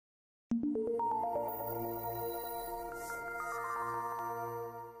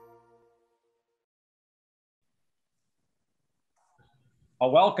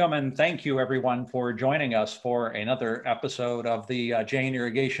Welcome and thank you everyone for joining us for another episode of the Jane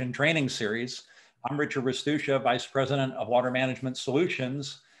Irrigation Training Series. I'm Richard Restuccia, Vice President of Water Management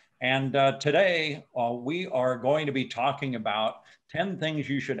Solutions. And today we are going to be talking about 10 things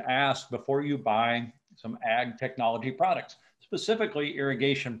you should ask before you buy some ag technology products, specifically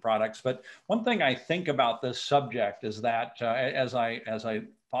irrigation products. But one thing I think about this subject is that as I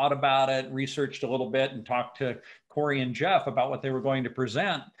thought about it, researched a little bit and talked to Cory and Jeff about what they were going to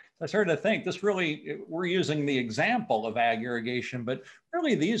present, I started to think this really, we're using the example of ag irrigation, but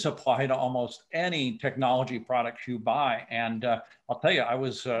really these apply to almost any technology products you buy. And I'll tell you,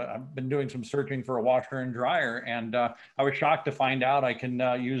 I've been doing some searching for a washer and dryer, and I was shocked to find out I can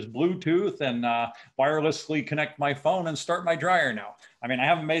use Bluetooth and wirelessly connect my phone and start my dryer now. I mean, I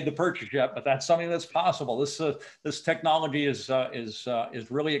haven't made the purchase yet, but that's something that's possible. This technology is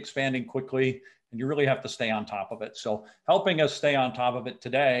really expanding quickly, and you really have to stay on top of it. So helping us stay on top of it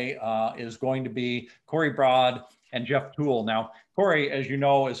today is going to be Cory Broad and Jeff Tuel. Now, Cory, as you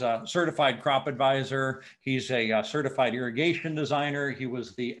know, is a certified crop advisor. He's a certified irrigation designer. He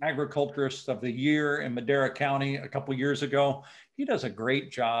was the agriculturist of the year in Madera County a couple of years ago. He does a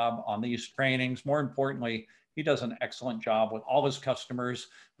great job on these trainings. More importantly, he does an excellent job with all his customers.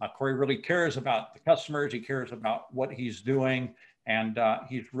 Cory really cares about the customers. He cares about what he's doing. And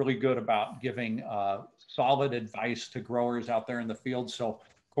he's really good about giving solid advice to growers out there in the field. So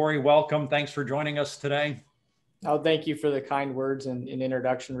Cory, welcome. Thanks for joining us today. Oh, thank you for the kind words and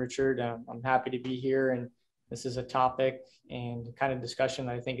introduction, Richard. I'm happy to be here. And this is a topic and kind of discussion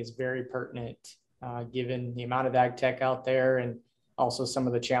that I think is very pertinent given the amount of ag tech out there and also some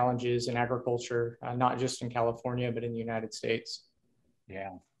of the challenges in agriculture, not just in California, but in the United States.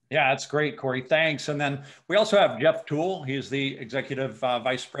 Yeah. Yeah, that's great, Cory. Thanks. And then we also have Jeff Tuel. He's the Executive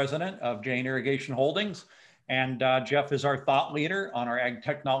Vice President of Jane Irrigation Holdings. And Jeff is our thought leader on our ag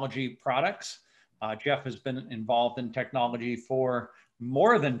technology products. Jeff has been involved in technology for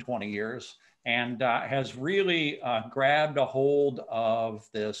more than 20 years and has really grabbed a hold of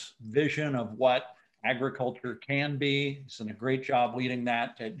this vision of what agriculture can be. He's done a great job leading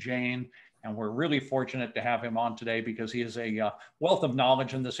that at Jane. And we're really fortunate to have him on today because he is a wealth of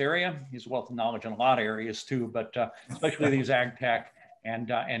knowledge in this area. He's a wealth of knowledge in a lot of areas too, but especially these ag tech,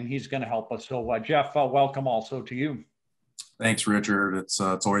 and he's going to help us. So Jeff, welcome also to you. Thanks, Richard. It's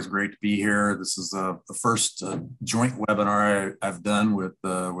always great to be here. This is the first joint webinar I've done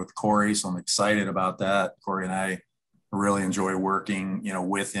with Cory, so I'm excited about that. Cory and I really enjoy working,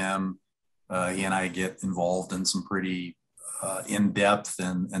 with him. He and I get involved in some pretty in-depth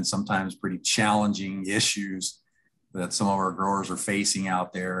and sometimes pretty challenging issues that some of our growers are facing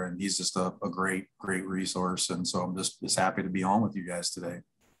out there. And he's just a great resource. And so I'm just happy to be on with you guys today.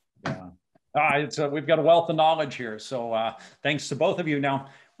 Yeah. We've got a wealth of knowledge here. So thanks to both of you. Now,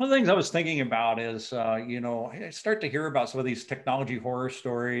 one of the things I was thinking about is, I start to hear about some of these technology horror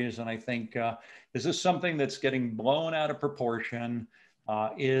stories. And I think, is this something that's getting blown out of proportion?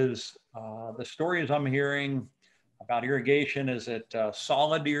 Is the stories I'm hearing about irrigation, is it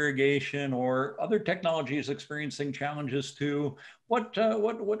solid irrigation or other technologies experiencing challenges too?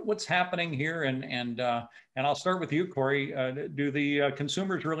 What's happening here? And I'll start with you, Cory. Do the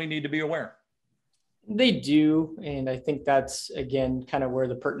consumers really need to be aware? They do. And I think that's, again, kind of where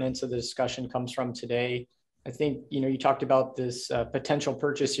the pertinence of the discussion comes from today. I think, you talked about this potential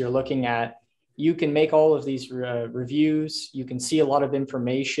purchase you're looking at. You can make all of these reviews. You can see a lot of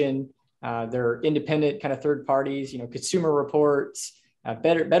information. They're independent kind of third parties, Consumer Reports,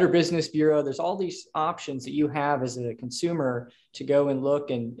 Better Business Bureau. There's all these options that you have as a consumer to go and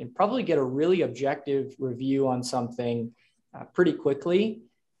look and probably get a really objective review on something pretty quickly.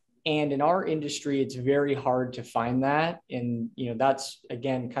 And in our industry, it's very hard to find that. And, that's,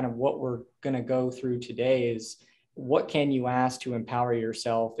 again, kind of what we're going to go through today is what can you ask to empower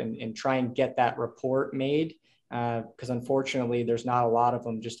yourself and try and get that report made? Because unfortunately, there's not a lot of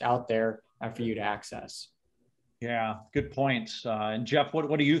them just out there for you to access. Yeah, good points. And Jeff,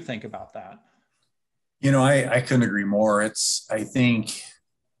 what do you think about that? I couldn't agree more. I think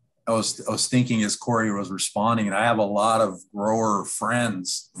I was thinking as Cory was responding, and I have a lot of grower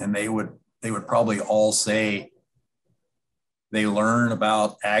friends, and they would probably all say they learn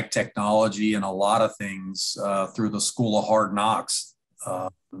about ag technology and a lot of things through the school of hard knocks,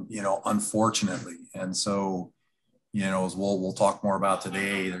 unfortunately. And so, as we'll talk more about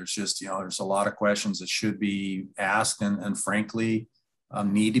today, there's just, there's a lot of questions that should be asked and frankly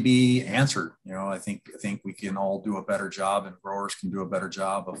need to be answered. I think we can all do a better job, and growers can do a better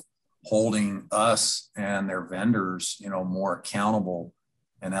job of holding us and their vendors, more accountable,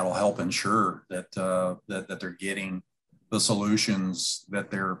 and that'll help ensure that that they're getting the solutions that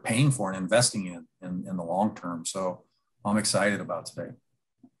they're paying for and investing in the long term. So I'm excited about today.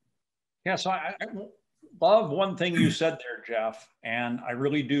 Yeah, so I love one thing you said there, Jeff, and I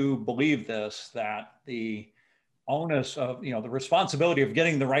really do believe this, that the onus of, the responsibility of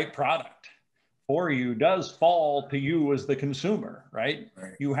getting the right product for you does fall to you as the consumer, right?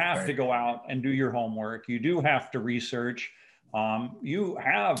 You have to go out and do your homework. You do have to research. You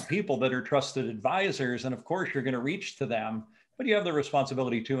have people that are trusted advisors, and of course you're going to reach to them, but you have the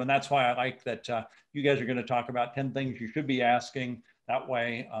responsibility too. And that's why I like that you guys are going to talk about 10 things you should be asking. That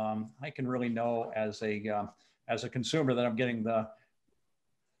way I can really know as a consumer that I'm getting the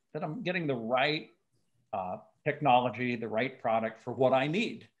right technology, the right product for what I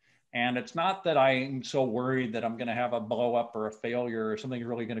need. And it's not that I'm so worried that I'm going to have a blow up or a failure or something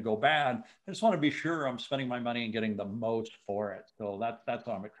really going to go bad. I just want to be sure I'm spending my money and getting the most for it. So that's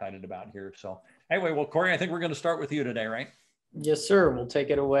what I'm excited about here. So anyway, well, Cory, I think we're going to start with you today, right? Yes, sir. We'll take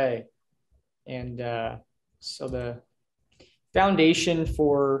it away. And so the foundation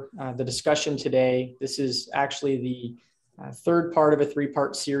for the discussion today, this is actually the third part of a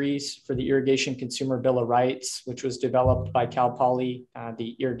three-part series for the Irrigation Consumer Bill of Rights, which was developed by Cal Poly,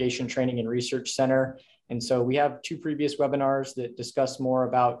 the Irrigation Training and Research Center. And so we have two previous webinars that discuss more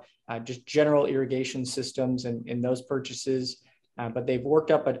about just general irrigation systems and those purchases. But they've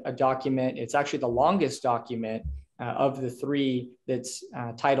worked up a document. It's actually the longest document of the three that's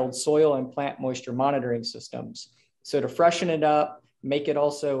titled Soil and Plant Moisture Monitoring Systems. So to freshen it up, make it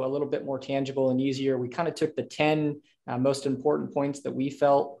also a little bit more tangible and easier, we kind of took the 10 most important points that we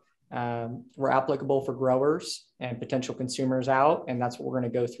felt were applicable for growers and potential consumers out, and that's what we're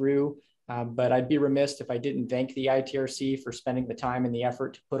going to go through. But I'd be remiss if I didn't thank the ITRC for spending the time and the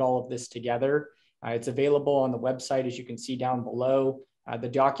effort to put all of this together. It's available on the website, as you can see down below. The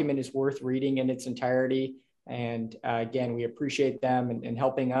document is worth reading in its entirety. And again, we appreciate them in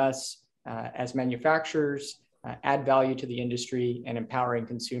helping us as manufacturers add value to the industry and empowering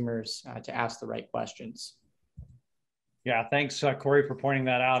consumers to ask the right questions. Yeah, thanks, Cory, for pointing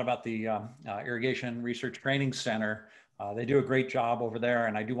that out about the Irrigation Research Training Center. They do a great job over there.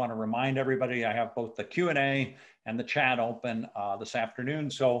 And I do want to remind everybody, I have both the Q&A and the chat open this afternoon.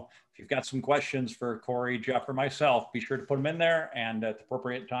 So if you've got some questions for Cory, Jeff, or myself, be sure to put them in there. And at the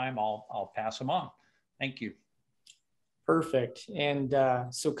appropriate time, I'll pass them on. Thank you. Perfect. And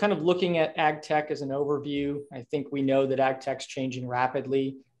so kind of looking at AgTech as an overview, I think we know that AgTech's changing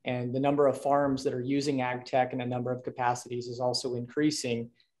rapidly, and the number of farms that are using AgTech and a number of capacities is also increasing.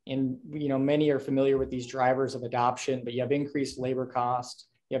 And many are familiar with these drivers of adoption, but you have increased labor cost,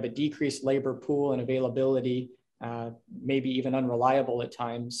 you have a decreased labor pool and availability, maybe even unreliable at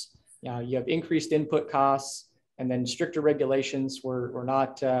times. You have increased input costs, and then stricter regulations. We're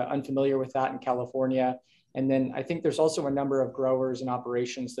not unfamiliar with that in California. And then I think there's also a number of growers and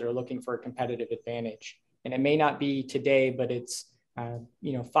operations that are looking for a competitive advantage. And it may not be today, but it's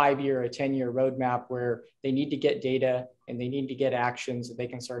 5-year or 10-year roadmap where they need to get data and they need to get actions that they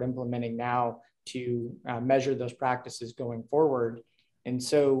can start implementing now to measure those practices going forward. And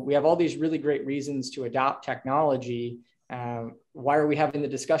so we have all these really great reasons to adopt technology. Why are we having the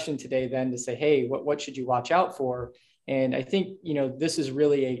discussion today then to say, hey, what should you watch out for? And I think, this is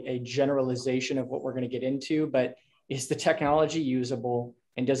really a generalization of what we're going to get into, but is the technology usable,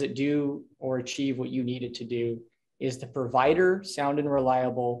 and does it do or achieve what you need it to do? Is the provider sound and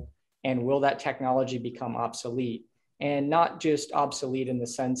reliable, and will that technology become obsolete? And not just obsolete in the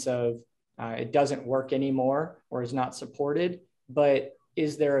sense of it doesn't work anymore or is not supported, but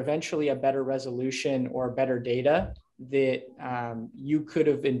is there eventually a better resolution or better data that you could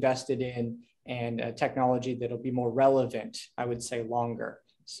have invested in, and a technology that'll be more relevant, I would say, longer.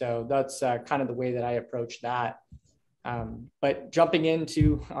 So that's kind of the way that I approach that. But jumping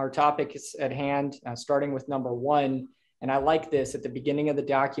into our topic at hand, starting with number 1, and I like this, at the beginning of the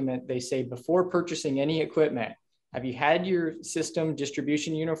document, they say, before purchasing any equipment, have you had your system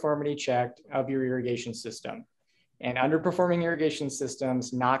distribution uniformity checked of your irrigation system? And underperforming irrigation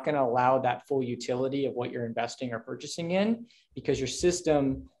systems not going to allow that full utility of what you're investing or purchasing in, because your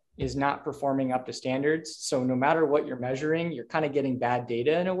system is not performing up to standards. So no matter what you're measuring, you're kind of getting bad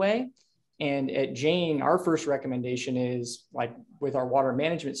data in a way. And at Jane, our first recommendation is, like with our water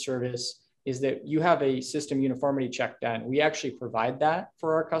management service, is that you have a system uniformity check done. We actually provide that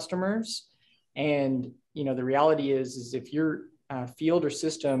for our customers. And the reality is if your field or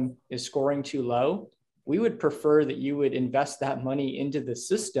system is scoring too low, we would prefer that you would invest that money into the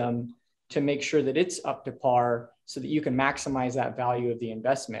system to make sure that it's up to par so that you can maximize that value of the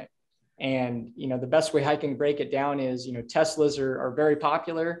investment. And, you know, the best way I can break it down is, you know, Teslas are very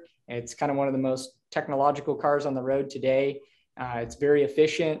popular. It's kind of one of the most technological cars on the road today. It's very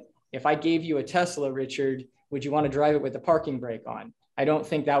efficient. If I gave you a Tesla, Richard, would you want to drive it with the parking brake on? I don't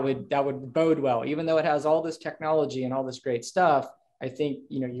think that would bode well. Even though it has all this technology and all this great stuff, I think,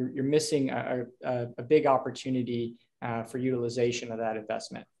 you know, you're missing a big opportunity for utilization of that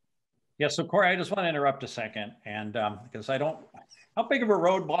investment. Yeah. So Cory, I just want to interrupt a second, and because how big of a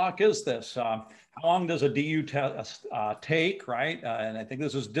roadblock is this? How long does a DU test take, right? And I think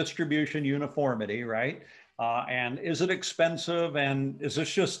this is distribution uniformity, right? And is it expensive? And is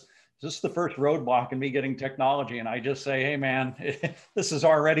this the first roadblock in me getting technology? And I just say, hey, man, this is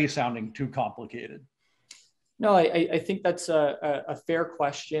already sounding too complicated. No, I think that's a fair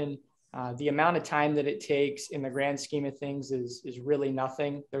question. The amount of time that it takes in the grand scheme of things is really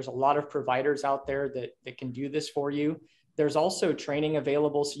nothing. There's a lot of providers out there that can do this for you. There's also training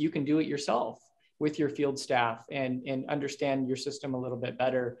available so you can do it yourself with your field staff and understand your system a little bit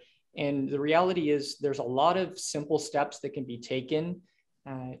better. And the reality is there's a lot of simple steps that can be taken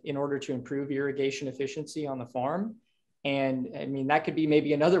in order to improve irrigation efficiency on the farm. And I mean, that could be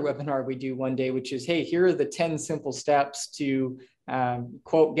maybe another webinar we do one day, which is, hey, here are the 10 simple steps to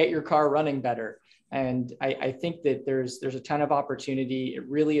quote, get your car running better. And I think that there's a ton of opportunity. It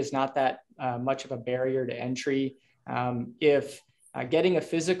really is not that much of a barrier to entry. If getting a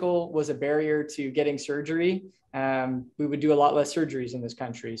physical was a barrier to getting surgery, we would do a lot less surgeries in this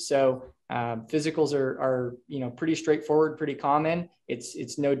country. So physicals are you know, pretty straightforward, pretty common.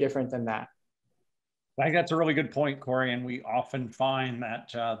 It's no different than that. I think that's a really good point, Cory. And we often find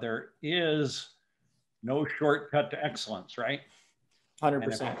that there is no shortcut to excellence, right?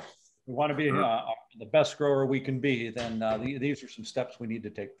 100%. We want to be the best grower we can be, then these are some steps we need to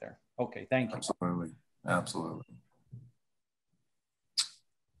take there. Okay, thank you. Absolutely, absolutely.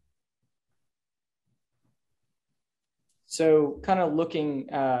 So kind of looking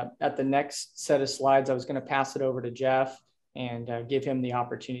at the next set of slides, I was going to pass it over to Jeff and give him the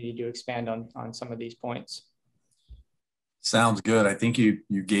opportunity to expand on some of these points. Sounds good. I think you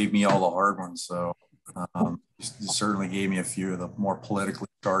gave me all the hard ones. So you certainly gave me a few of the more politically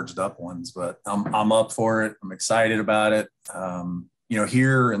charged up ones, but I'm up for it. I'm excited about it. You know,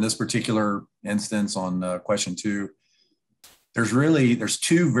 here in this particular instance on question 2, there's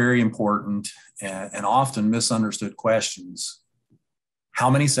two very important and often misunderstood questions. How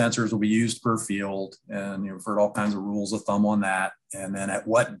many sensors will be used per field? And you've heard all kinds of rules of thumb on that. And then at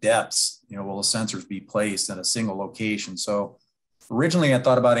what depths, you know, will the sensors be placed in a single location? So originally I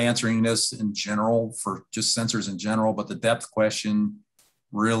thought about answering this in general for just sensors in general, but the depth question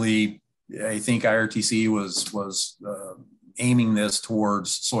really, I think IRTC was aiming this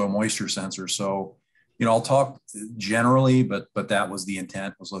towards soil moisture sensors. So, you know, I'll talk generally, but that was the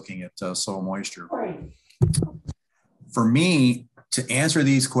intent, was looking at soil moisture. For me, to answer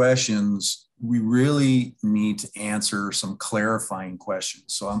these questions, we really need to answer some clarifying questions.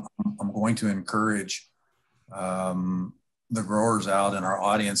 So I'm going to encourage the growers out in our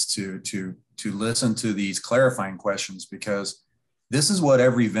audience to listen to these clarifying questions, because this is what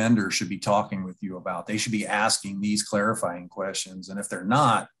every vendor should be talking with you about. They should be asking these clarifying questions. And if they're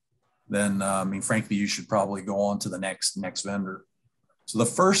not, then I mean, frankly, you should probably go on to the next vendor. So the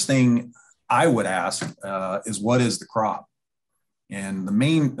first thing I would ask is, what is the crop? And the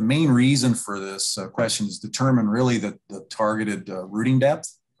main reason for this question is determine really the targeted rooting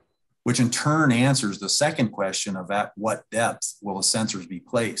depth, which in turn answers the second question of at what depth will the sensors be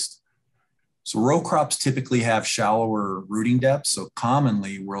placed. So row crops typically have shallower rooting depths. So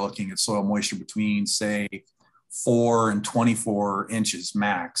commonly we're looking at soil moisture between, say, 4 and 24 inches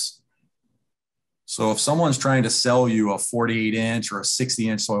max. So if someone's trying to sell you a 48-inch or a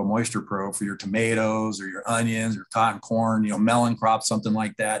 60-inch soil moisture probe for your tomatoes or your onions or cotton corn, you know, melon crop, something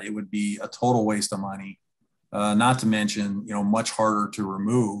like that, it would be a total waste of money. Not to mention, you know, much harder to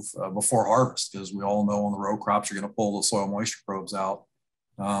remove before harvest, because we all know on the row crops, you're going to pull the soil moisture probes out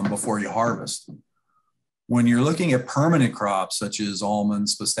before you harvest. When you're looking at permanent crops, such as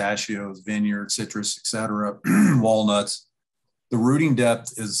almonds, pistachios, vineyards, citrus, etc., walnuts, the rooting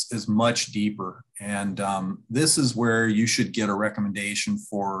depth is much deeper. And this is where you should get a recommendation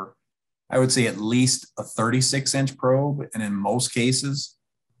for, I would say, at least a 36-inch probe. And in most cases,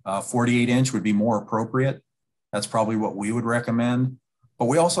 48-inch would be more appropriate. That's probably what we would recommend. But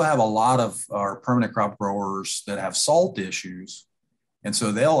we also have a lot of our permanent crop growers that have salt issues. And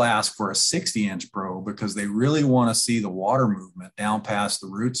so they'll ask for a 60-inch probe because they really want to see the water movement down past the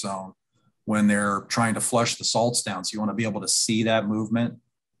root zone when they're trying to flush the salts down. So you want to be able to see that movement.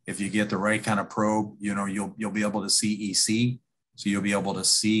 If you get the right kind of probe, you know, you'll be able to see EC. So you'll be able to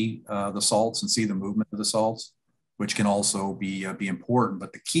see the salts and see the movement of the salts, which can also be important.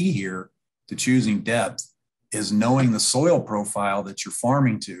 But the key here to choosing depth is knowing the soil profile that you're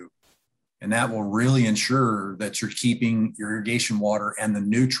farming to. And that will really ensure that you're keeping your irrigation water and the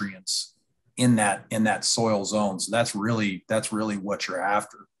nutrients in that soil zone. So that's really what you're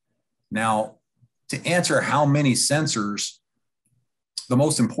after. Now, to answer how many sensors, the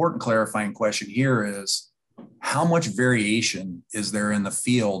most important clarifying question here is how much variation is there in the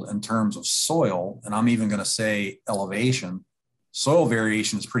field in terms of soil? And I'm even going to say elevation. Soil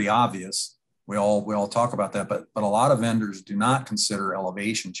variation is pretty obvious. We all talk about that, but a lot of vendors do not consider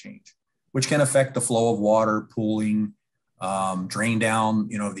elevation change, which can affect the flow of water, pooling, drain down,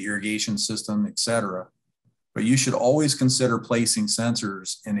 of the irrigation system, et cetera. But you should always consider placing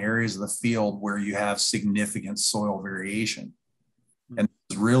sensors in areas of the field where you have significant soil variation. And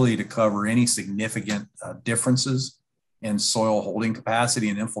really to cover any significant differences in soil holding capacity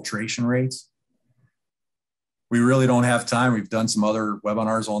and infiltration rates. We really don't have time. We've done some other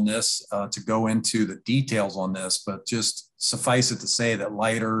webinars on this to go into the details on this, but just suffice it to say that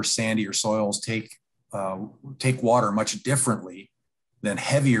lighter, sandier soils take water much differently than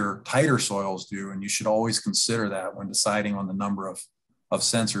heavier, tighter soils do. And you should always consider that when deciding on the number of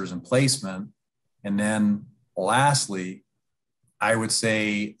sensors and placement. And then lastly, I would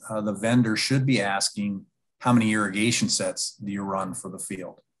say the vendor should be asking, how many irrigation sets do you run for the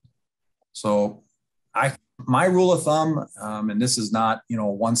field? So my rule of thumb, and this is not,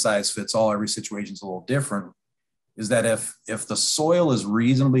 one size fits all, every situation is a little different, is that if the soil is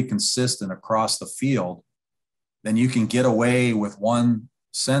reasonably consistent across the field, then you can get away with one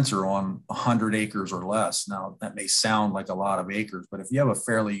sensor on 100 acres or less. Now, that may sound like a lot of acres, but if you have a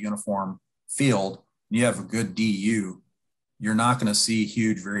fairly uniform field, and you have a good DU, you're not going to see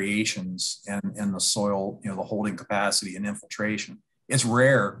huge variations in the soil, the holding capacity and infiltration. It's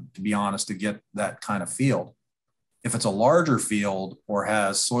rare, to be honest, to get that kind of field. If it's a larger field or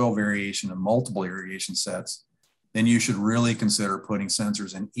has soil variation and multiple irrigation sets, then you should really consider putting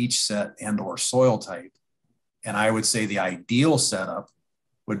sensors in each set and or soil type. And I would say the ideal setup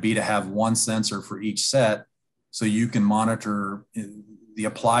would be to have one sensor for each set so you can monitor the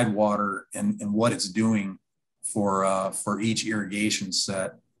applied water and what it's doing for each irrigation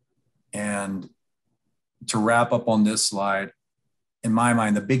set. And to wrap up on this slide, in my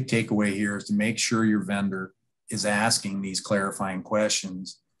mind, the big takeaway here is to make sure your vendor is asking these clarifying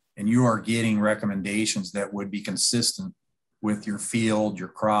questions and you are getting recommendations that would be consistent with your field, your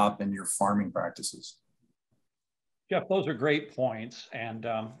crop, and your farming practices. Jeff, those are great points. And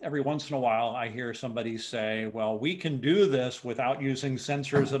every once in a while, I hear somebody say, well, we can do this without using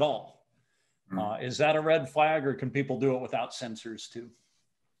sensors at all. Is that a red flag, or can people do it without sensors too?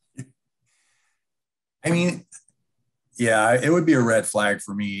 I mean, yeah, it would be a red flag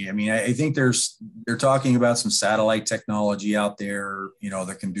for me. I mean, I think they're talking about some satellite technology out there,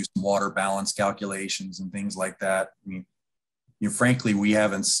 that can do some water balance calculations and things like that. I mean, frankly, we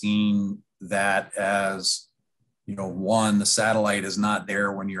haven't seen that as, one, the satellite is not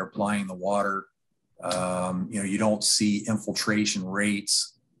there when you're applying the water. You don't see infiltration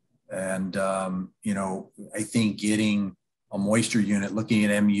rates. And, I think getting a moisture unit, looking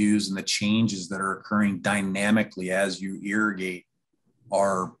at MUs and the changes that are occurring dynamically as you irrigate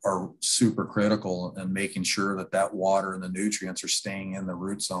are super critical, and making sure that water and the nutrients are staying in the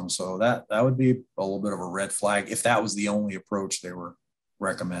root zone. So that would be a little bit of a red flag if that was the only approach they were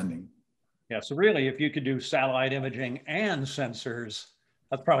recommending. Yeah, so really, if you could do satellite imaging and sensors,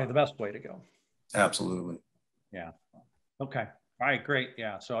 that's probably the best way to go. Absolutely. Yeah. Okay. All right, great.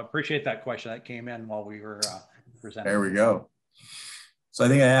 Yeah, so I appreciate that question that came in while we were presenting. There we go. So I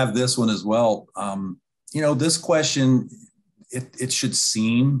think I have this one as well. This question, it should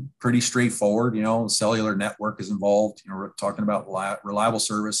seem pretty straightforward. Cellular network is involved. We're talking about reliable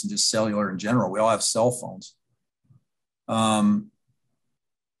service and just cellular in general. We all have cell phones.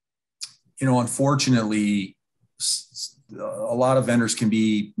 Unfortunately, a lot of vendors can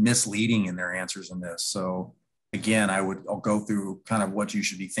be misleading in their answers in this. So again, I'll go through kind of what you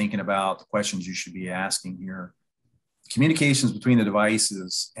should be thinking about, the questions you should be asking here. Communications between the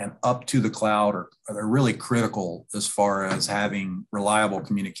devices and up to the cloud are really critical as far as having reliable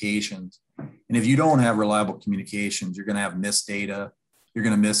communications. And if you don't have reliable communications, you're going to have missed data. You're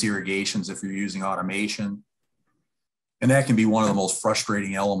going to miss irrigations if you're using automation. And that can be one of the most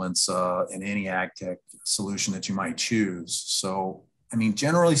frustrating elements in any AgTech solution that you might choose. So, I mean,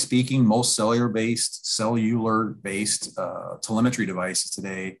 generally speaking, most cellular-based telemetry devices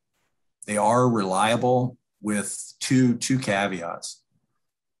today, they are reliable with two caveats.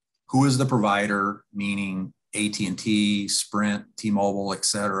 Who is the provider, meaning AT&T, Sprint, T-Mobile, et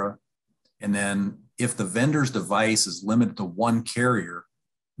cetera. And then if the vendor's device is limited to one carrier,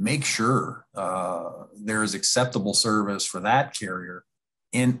 make sure there is acceptable service for that carrier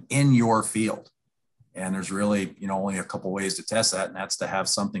in your field. And there's really, only a couple ways to test that, and that's to have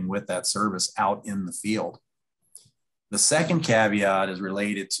something with that service out in the field. The second caveat is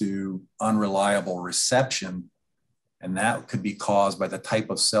related to unreliable reception, and that could be caused by the type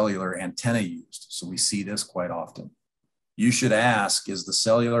of cellular antenna used. So we see this quite often. You should ask, is the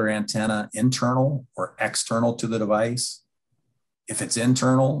cellular antenna internal or external to the device? If it's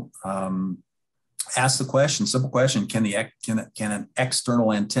internal, ask the question, simple question, can an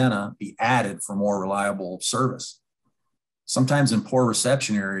external antenna be added for more reliable service? Sometimes in poor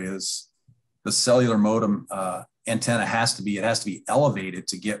reception areas, the cellular modem antenna has to be elevated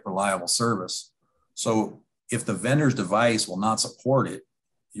to get reliable service. So if the vendor's device will not support it,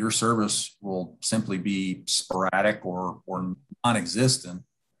 your service will simply be sporadic or non-existent.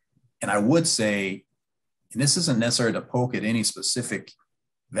 And I would say, and this isn't necessarily to poke at any specific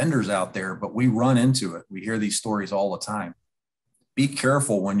vendors out there, but we run into it. We hear these stories all the time. Be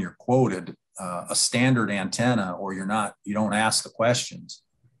careful when you're quoted a standard antenna, or you don't ask the questions.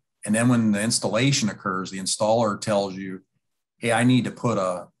 And then when the installation occurs, the installer tells you, hey, I need to put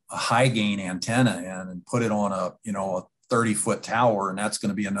a high gain antenna in and put it on a 30-foot tower, and that's going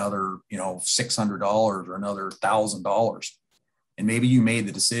to be another, $600 or another $1,000. And maybe you made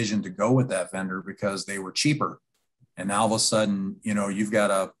the decision to go with that vendor because they were cheaper. And now all of a sudden, you've got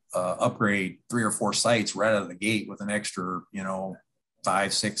to upgrade 3 or 4 sites right out of the gate with an extra,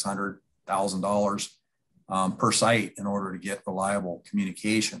 $500,000-$600,000 per site in order to get reliable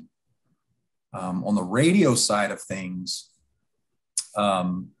communication. On the radio side of things,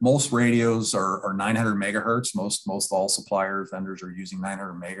 most radios are 900 megahertz. Most all suppliers, vendors are using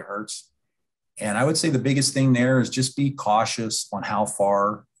 900 megahertz. And I would say the biggest thing there is just be cautious on how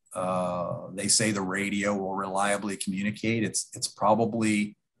far they say the radio will reliably communicate. It's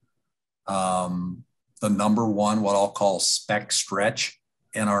probably the number one, what I'll call spec stretch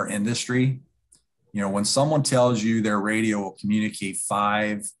in our industry. When someone tells you their radio will communicate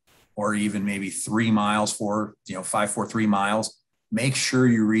 5 or even maybe 3 miles 5, 4, 3 miles, make sure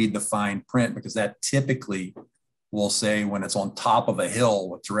you read the fine print, because that typically will say when it's on top of a hill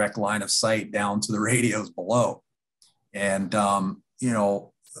with direct line of sight down to the radios below. And,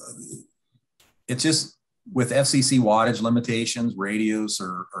 it's just with FCC wattage limitations, radios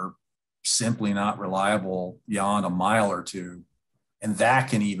are simply not reliable beyond a mile or two. And that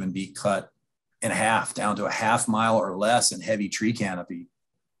can even be cut in half down to a half mile or less in heavy tree canopy,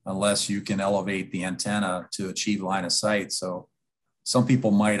 unless you can elevate the antenna to achieve line of sight. So some people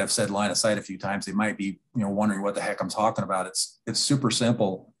might have said line of sight a few times. They might be, wondering what the heck I'm talking about. It's super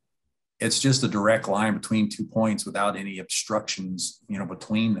simple. It's just a direct line between 2 points without any obstructions,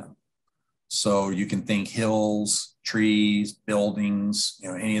 between them. So you can think hills, trees, buildings,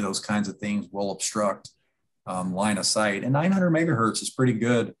 any of those kinds of things will obstruct line of sight. And 900 megahertz is pretty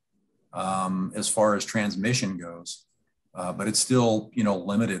good as far as transmission goes, but it's still,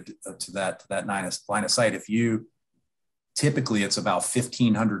 limited to that line of sight. Typically it's about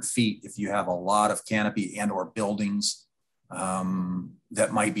 1,500 feet if you have a lot of canopy and or buildings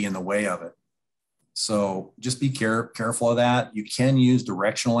that might be in the way of it. So just be careful of that. You can use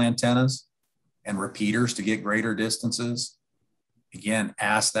directional antennas and repeaters to get greater distances. Again,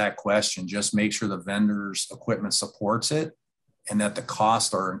 ask that question. Just make sure the vendor's equipment supports it and that the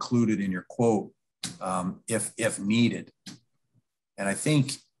costs are included in your quote if needed. And I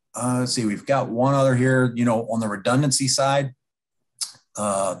think, let's see, we've got one other here, on the redundancy side,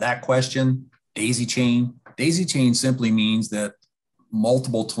 that question, daisy chain. Daisy chain simply means that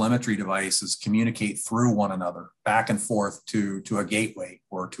multiple telemetry devices communicate through one another, back and forth to a gateway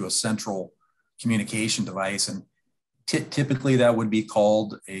or to a central communication device. And typically that would be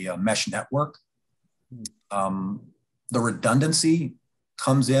called a mesh network. The redundancy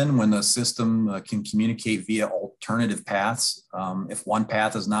comes in when the system can communicate via alternative paths. If one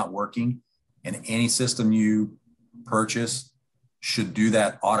path is not working, and any system you purchase should do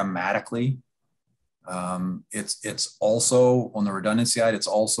that automatically. It's also, on the redundancy side, it's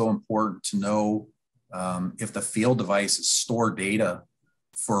also important to know if the field devices store data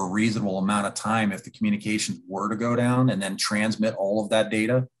for a reasonable amount of time, if the communications were to go down, and then transmit all of that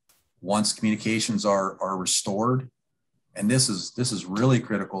data once communications are restored. And this is really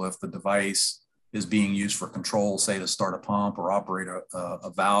critical if the device is being used for control, say to start a pump or operate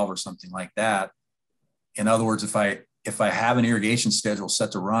a valve or something like that. In other words, if I have an irrigation schedule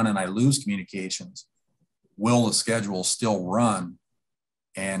set to run and I lose communications, will the schedule still run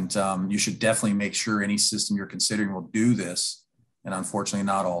And you should definitely make sure any system you're considering will do this. And unfortunately,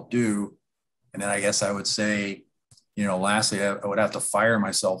 not all do. And then I guess I would say, lastly, I would have to fire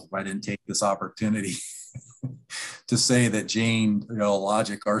myself if I didn't take this opportunity to say that Jane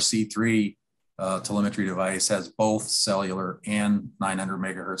Logic RC3 telemetry device has both cellular and 900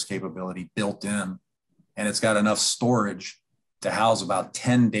 megahertz capability built in. And it's got enough storage to house about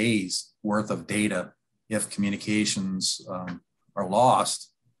 10 days worth of data if communications are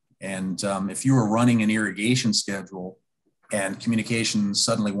lost. And if you were running an irrigation schedule and communications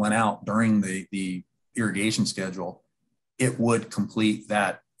suddenly went out during the irrigation schedule, it would complete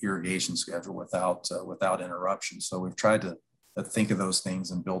that irrigation schedule without interruption. So we've tried to think of those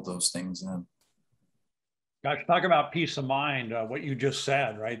things and build those things in. Gosh, talk about peace of mind, what you just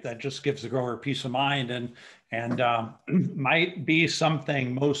said, right? That just gives the grower peace of mind and might be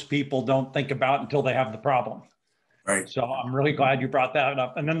something most people don't think about until they have the problem. Right. So I'm really glad you brought that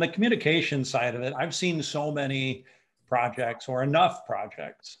up. And then the communication side of it, I've seen so many projects or enough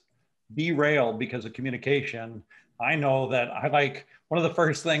projects derailed because of communication. I know that one of the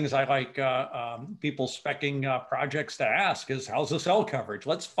first things I like people speccing projects to ask is, how's the cell coverage?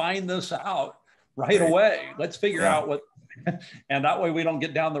 Let's find this out right away. Let's figure out what, and that way we don't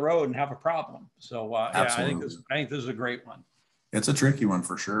get down the road and have a problem. So yeah, I think this is a great one. It's a tricky one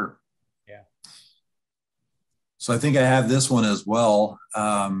for sure. Yeah. So I think I have this one as well.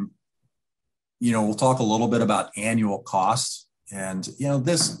 We'll talk a little bit about annual costs. And,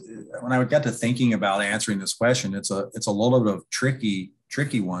 this, when I got to thinking about answering this question, it's a little bit of tricky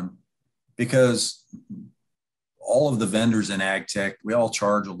one, because all of the vendors in ag tech, we all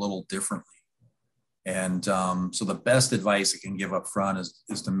charge a little differently. And so the best advice I can give up front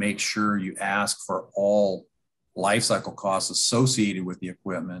is to make sure you ask for all life cycle costs associated with the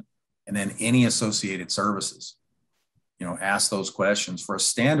equipment, and then any associated services. Ask those questions. For a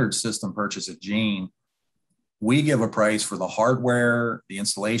standard system purchase at Jane, we give a price for the hardware, the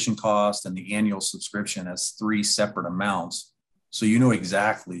installation cost, and the annual subscription as 3 separate amounts. So you know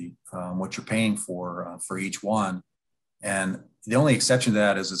exactly what you're paying for each one. And the only exception to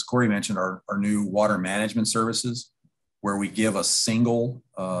that is, as Cory mentioned, our new water management services, where we give a single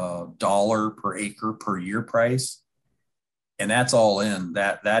dollar per acre per year price. And that's all in.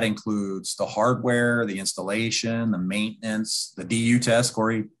 That includes the hardware, the installation, the maintenance, the DU test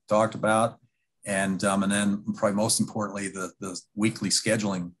Cory talked about, and then probably most importantly, the weekly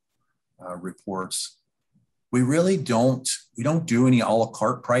scheduling reports. We really don't do any a la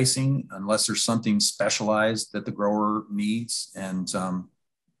carte pricing unless there's something specialized that the grower needs. And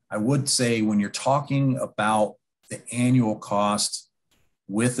I would say, when you're talking about the annual cost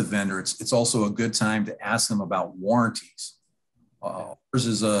with the vendor, it's also a good time to ask them about warranties. Ours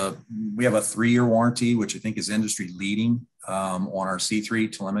is we have a 3-year warranty, which I think is industry leading on our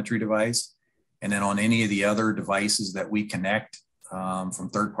C3 telemetry device. And then on any of the other devices that we connect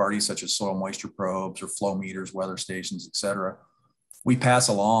from third parties, such as soil moisture probes or flow meters, weather stations, et cetera, we pass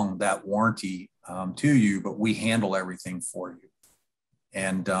along that warranty to you, but we handle everything for you.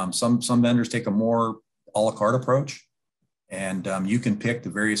 And some vendors take a more a la carte approach, and you can pick the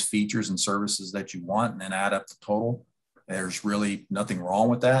various features and services that you want and then add up the total. There's really nothing wrong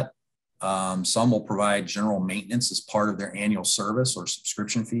with that. Some will provide general maintenance as part of their annual service or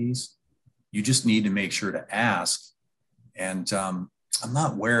subscription fees. You just need to make sure to ask. And I'm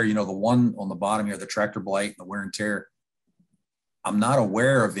not aware, the one on the bottom here, the tractor blight and the wear and tear, I'm not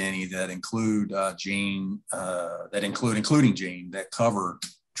aware of any that include Jane, including Jane, that cover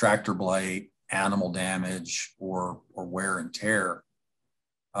tractor blight, animal damage, or wear and tear.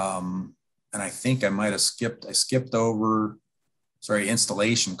 And I think I might have skipped over,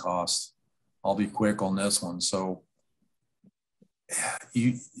 installation costs. I'll be quick on this one. So,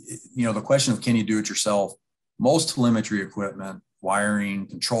 the question of, can you do it yourself? Most telemetry equipment, wiring,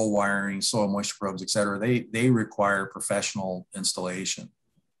 control wiring, soil moisture probes, et cetera, they require professional installation.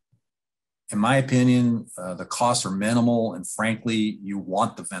 In my opinion, the costs are minimal, and frankly, you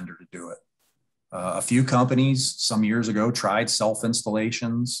want the vendor to do it. A few companies some years ago tried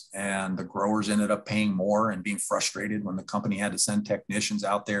self-installations, and the growers ended up paying more and being frustrated when the company had to send technicians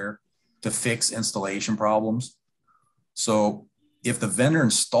out there to fix installation problems. So if the vendor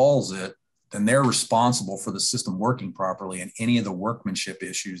installs it, then they're responsible for the system working properly and any of the workmanship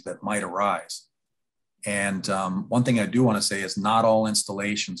issues that might arise. And one thing I do want to say is, not all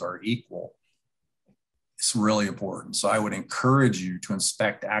installations are equal. It's really important. So I would encourage you to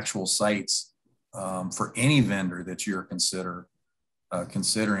inspect actual sites for any vendor that you're considering.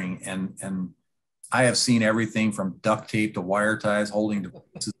 And I have seen everything from duct tape to wire ties holding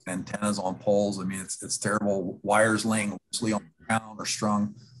devices and antennas on poles. I mean, it's terrible. Wires laying loosely on the ground or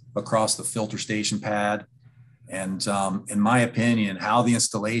strung across the filter station pad. And in my opinion, how the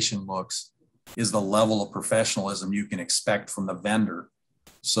installation looks is the level of professionalism you can expect from the vendor.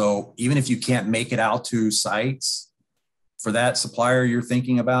 So even if you can't make it out to sites for that supplier you're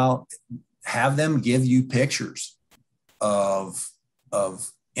thinking about, have them give you pictures of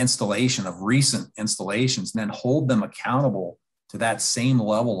installation, of recent installations, and then hold them accountable to that same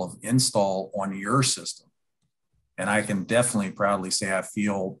level of install on your system. And I can definitely proudly say I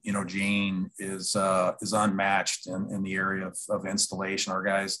feel, you know, Jane is unmatched in the area of installation. Our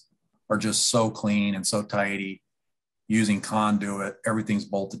guys are just so clean and so tidy, using conduit. Everything's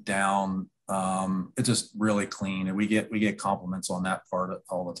bolted down. It's just really clean, and we get compliments on that part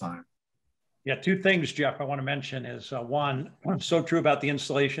all the time. Yeah, two things, Jeff, I want to mention is one, so true about the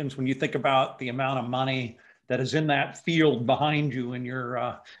installations. When you think about the amount of money that is in that field behind you in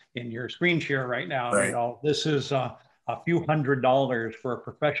your screen share right now, Right. You know, this is a few $100s for a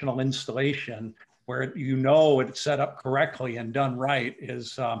professional installation where you know it's set up correctly and done right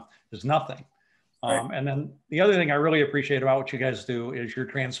is nothing. Right. And then the other thing I really appreciate about what you guys do is your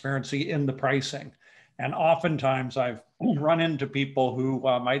transparency in the pricing. And oftentimes I've run into people who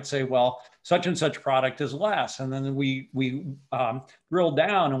might say, well, such and such product is less. And then we drill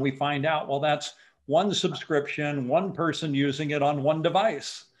down and we find out, well, that's one subscription, one person using it on one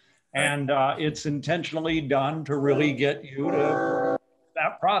device. Right. And it's intentionally done to really get you to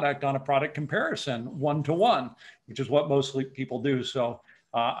that product on a product comparison, one-to-one, which is what most people do. So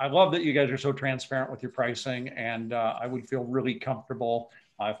I love that you guys are so transparent with your pricing, and I would feel really comfortable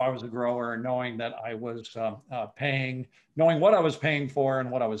if I was a grower knowing that I was knowing what I was paying for and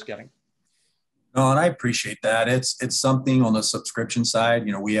what I was getting. No, and I appreciate that. It's something on the subscription side.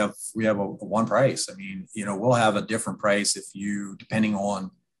 You know, we have a one price. I mean, you know, we'll have a different price if you, depending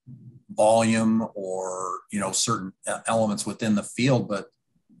on volume or, you know, certain elements within the field, but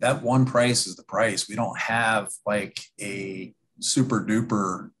that one price is the price. We don't have like a super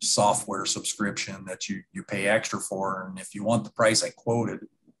duper software subscription that you pay extra for. And if you want the price I quoted,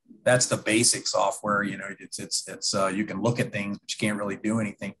 that's the basic software. You know, it's you can look at things, but you can't really do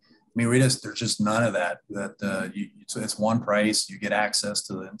anything. I mean, there's just none of that. So it's one price. You get access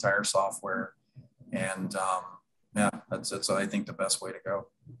to the entire software, and yeah, that's I think the best way to go.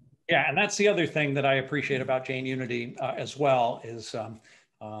 Yeah, and that's the other thing that I appreciate about Jane Unity as well is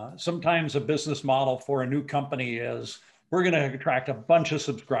sometimes a business model for a new company is we're going to attract a bunch of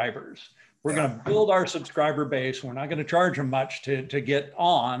subscribers. We're going to build our subscriber base. We're not going to charge them much to get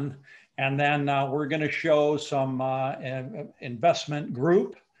on, and then we're going to show some investment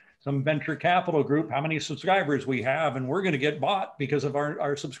group, some venture capital group, how many subscribers we have, and we're going to get bought because of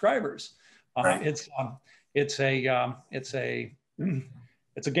our subscribers. Right.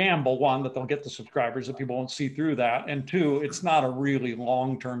 It's a gamble, one, that they'll get the subscribers if people won't see through that. And two, it's not a really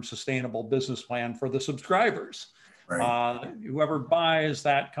long-term sustainable business plan for the subscribers. Right. Whoever buys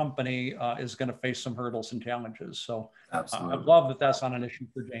that company is going to face some hurdles and challenges. So I love that that's not an issue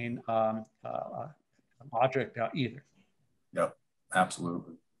for Jane Logic either. Yep,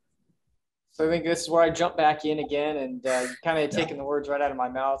 absolutely. So I think this is where I jump back in again, and kind of taking the words right out of my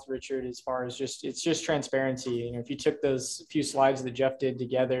mouth, Richard, as far as it's just transparency. You know, if you took those few slides that Jeff did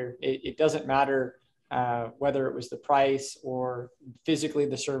together, it doesn't matter whether it was the price or physically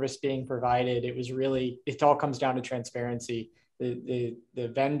the service being provided. It all comes down to transparency. The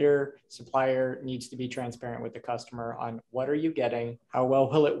vendor supplier needs to be transparent with the customer on what are you getting, how well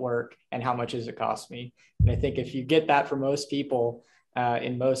will it work, and how much does it cost me. And I think if you get that for most people,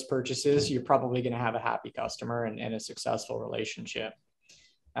 in most purchases, you're probably going to have a happy customer and a successful relationship.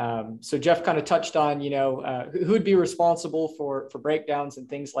 So Jeff kind of touched on, you know, who would be responsible for breakdowns and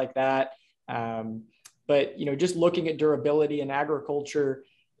things like that. But, you know, just looking at durability in agriculture,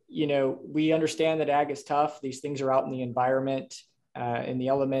 you know, we understand that ag is tough. These things are out in the environment, in the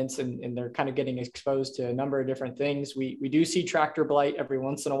elements, and they're kind of getting exposed to a number of different things. We do see tractor blight every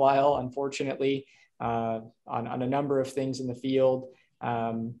once in a while, unfortunately, on a number of things in the field.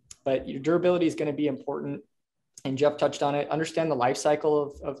 But your durability is going to be important. And Jeff touched on it. Understand the life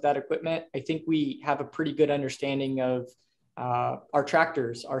cycle of that equipment. I think we have a pretty good understanding of our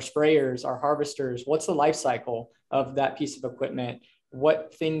tractors, our sprayers, our harvesters. What's the life cycle of that piece of equipment?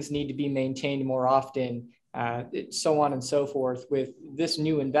 What things need to be maintained more often, so on and so forth. With this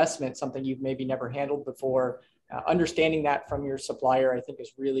new investment, something you've maybe never handled before, understanding that from your supplier, I think,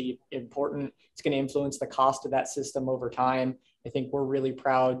 is really important. It's going to influence the cost of that system over time. I think we're really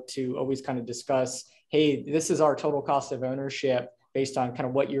proud to always kind of discuss, hey, this is our total cost of ownership based on kind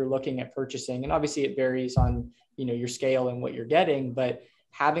of what you're looking at purchasing. And obviously it varies on, you know, your scale and what you're getting, but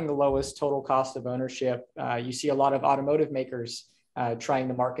having the lowest total cost of ownership. You see a lot of automotive makers trying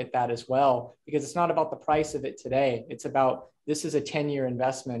to market that as well, because it's not about the price of it today. It's about, this is a 10-year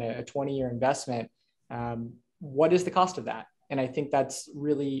investment, a 20-year investment. What is the cost of that? And I think that's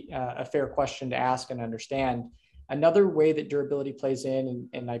really a fair question to ask and understand. Another way that durability plays in,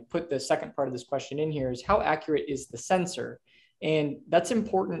 and I put the second part of this question in here, is how accurate is the sensor? And that's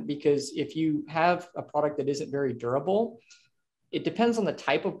important because if you have a product that isn't very durable, it depends on the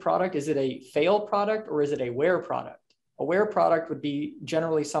type of product. Is it a fail product or is it a wear product? A wear product would be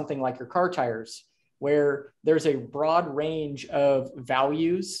generally something like your car tires, where there's a broad range of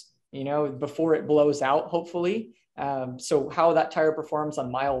values, before it blows out, hopefully. So how that tire performs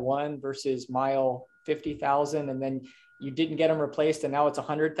on mile 1 versus mile 50,000, and then you didn't get them replaced and now it's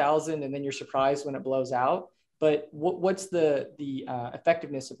 100,000, and then you're surprised when it blows out. But what's the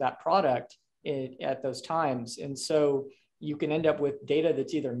effectiveness of that product at those times? And so you can end up with data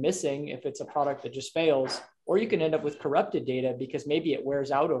that's either missing if it's a product that just fails, or you can end up with corrupted data because maybe it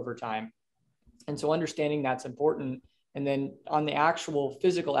wears out over time. And so understanding that's important. And then on the actual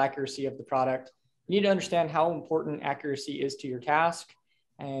physical accuracy of the product, you need to understand how important accuracy is to your task.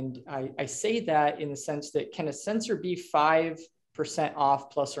 And I say that in the sense that, can a sensor be 5% off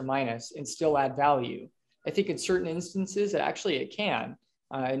plus or minus and still add value? I think in certain instances, it can.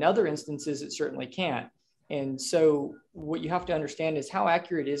 In other instances, it certainly can't. And so what you have to understand is, how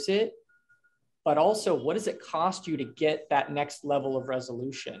accurate is it? But also, what does it cost you to get that next level of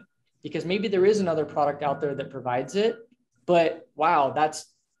resolution? Because maybe there is another product out there that provides it, but wow, that's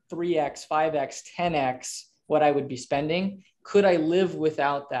 3x, 5x, 10x what I would be spending. Could I live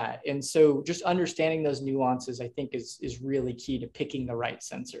without that? And so just understanding those nuances, I think, is really key to picking the right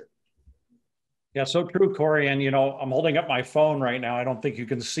sensor. Yeah, so true, Cory. And, I'm holding up my phone right now. I don't think you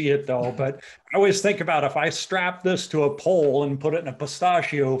can see it, though. But I always think about, if I strap this to a pole and put it in a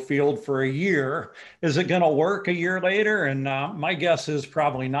pistachio field for a year, is it going to work a year later? And my guess is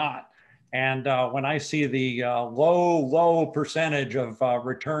probably not. And when I see the low percentage of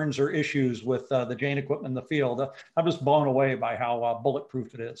returns or issues with the Jane equipment in the field, I'm just blown away by how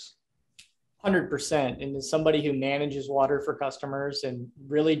bulletproof it is. 100%. And as somebody who manages water for customers and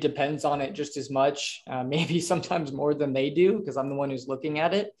really depends on it just as much, maybe sometimes more than they do, because I'm the one who's looking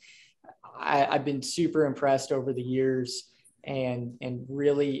at it, I've been super impressed over the years and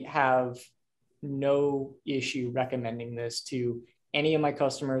really have no issue recommending this to any of my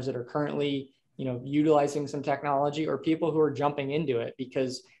customers that are currently, utilizing some technology, or people who are jumping into it,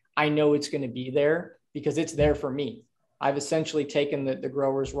 because I know it's going to be there, because it's there for me. I've essentially taken the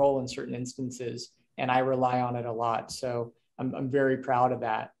grower's role in certain instances, and I rely on it a lot. So I'm very proud of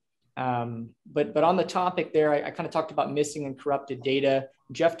that. But on the topic there, I kind of talked about missing and corrupted data.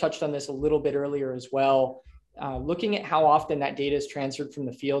 Jeff touched on this a little bit earlier as well. Looking at how often that data is transferred from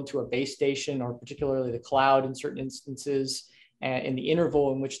the field to a base station, or particularly the cloud in certain instances, and the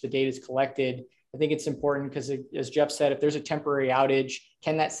interval in which the data is collected. I think it's important because, as Jeff said, if there's a temporary outage,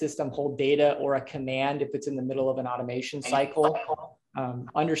 can that system hold data or a command if it's in the middle of an automation cycle?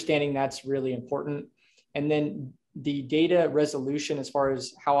 Understanding that's really important. And then the data resolution as far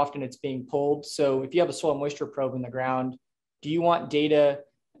as how often it's being pulled. So if you have a soil moisture probe in the ground, do you want data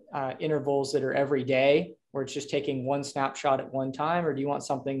intervals that are every day, where it's just taking one snapshot at one time, or do you want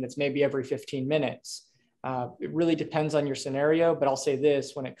something that's maybe every 15 minutes? It really depends on your scenario, but I'll say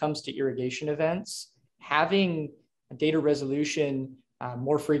this: when it comes to irrigation events, having data resolution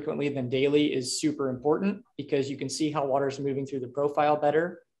more frequently than daily is super important, because you can see how water is moving through the profile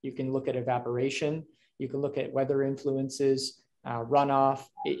better. You can look at evaporation, you can look at weather influences, runoff.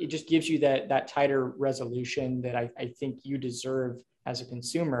 It just gives you that tighter resolution that I think you deserve as a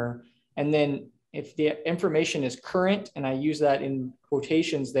consumer. And then if the information is current, and I use that in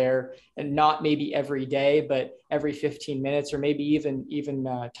quotations there, and not maybe every day, but every 15 minutes, or maybe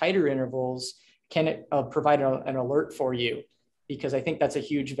even tighter intervals, can it provide an alert for you? Because I think that's a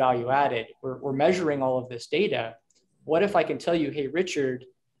huge value added. We're measuring all of this data. What if I can tell you, hey, Richard,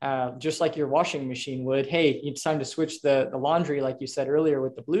 just like your washing machine would, hey, it's time to switch the laundry, like you said earlier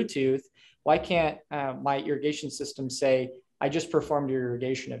with the Bluetooth. Why can't my irrigation system say, I just performed your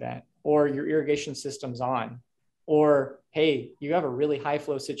irrigation event, or your irrigation system's on, or, hey, you have a really high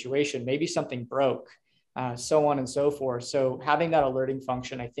flow situation, maybe something broke, so on and so forth. So having that alerting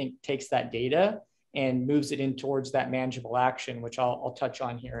function, I think, takes that data and moves it in towards that manageable action, which I'll touch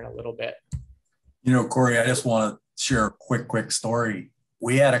on here in a little bit. Cory, I just want to share a quick story.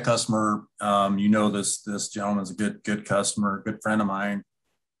 We had a customer, this gentleman's a good customer, good friend of mine,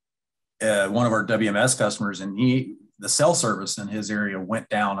 one of our WMS customers, and the cell service in his area went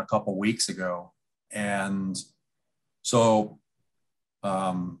down a couple weeks ago. And so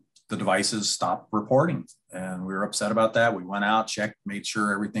the devices stopped reporting, and we were upset about that. We went out, checked, made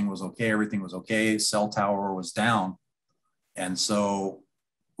sure everything was okay. Everything was okay. Cell tower was down. And so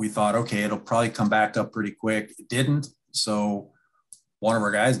we thought, okay, it'll probably come back up pretty quick. It didn't. So one of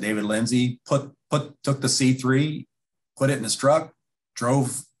our guys, David Lindsay, took the C3, put it in his truck,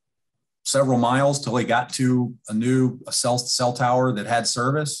 drove several miles till he got to a cell tower that had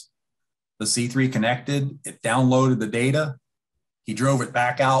service. The C3 connected, it downloaded the data. He drove it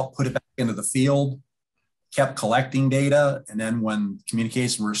back out, put it back into the field, kept collecting data. And then when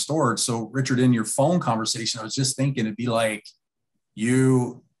communication restored, so Richard, in your phone conversation, I was just thinking it'd be like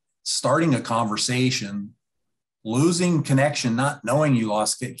you starting a conversation, losing connection, not knowing you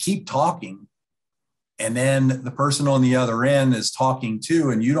lost it, keep talking. And then the person on the other end is talking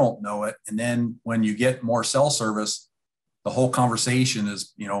too, and you don't know it. And then when you get more cell service, the whole conversation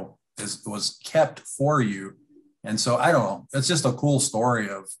was kept for you. And so I don't know, it's just a cool story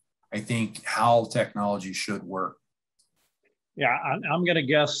of, I think, how technology should work. Yeah, I'm going to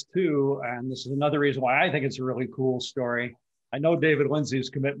guess too, and this is another reason why I think it's a really cool story. I know David Lindsay's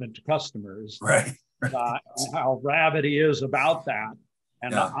commitment to customers, right. And how rabid he is about that.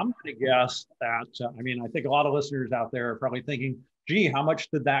 And yeah. I'm going to guess that, I think a lot of listeners out there are probably thinking, gee, how much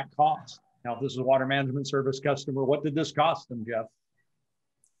did that cost? Now, if this is a water management service customer, what did this cost them, Jeff?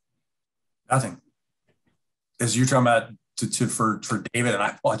 Nothing. As you're talking about for David, and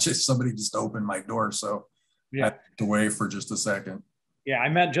I watched it, somebody just opened my door. So yeah. I had to wait for just a second. Yeah, I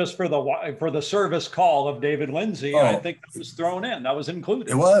meant just for the service call of David Lindsay. I think that was thrown in. That was included.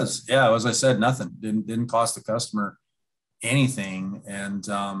 It was. Yeah, as I said, nothing. Didn't cost the customer anything. And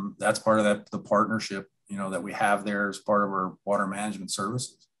that's part of the partnership, that we have there as part of our water management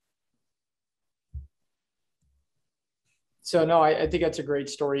services. So no, I think that's a great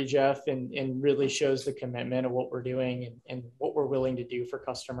story, Jeff, and really shows the commitment of what we're doing and what we're willing to do for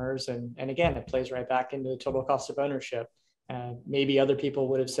customers. And again, it plays right back into the total cost of ownership. Maybe other people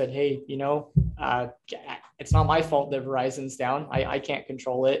would have said, hey, it's not my fault that Verizon's down. I can't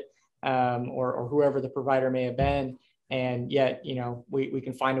control it, or whoever the provider may have been. And yet, we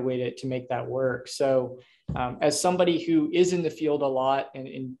can find a way to make that work. So as somebody who is in the field a lot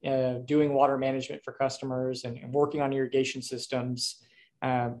and doing water management for customers and working on irrigation systems,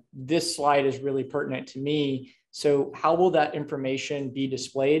 this slide is really pertinent to me. So how will that information be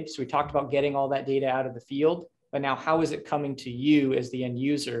displayed? So we talked about getting all that data out of the field, but now how is it coming to you as the end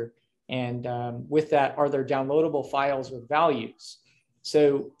user? And with that, are there downloadable files with values?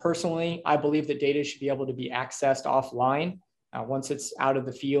 So personally, I believe that data should be able to be accessed offline once it's out of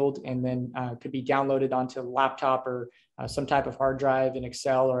the field, and then could be downloaded onto a laptop or some type of hard drive in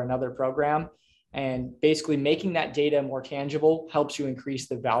Excel or another program. And basically making that data more tangible helps you increase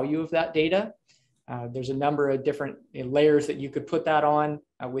the value of that data. There's a number of different layers that you could put that on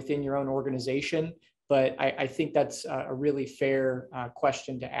within your own organization. But I think that's a really fair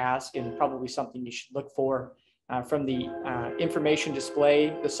question to ask, and probably something you should look for. From the information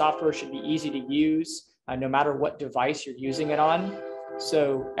display, the software should be easy to use, no matter what device you're using it on.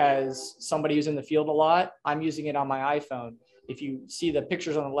 So as somebody who's in the field a lot, I'm using it on my iPhone. If you see the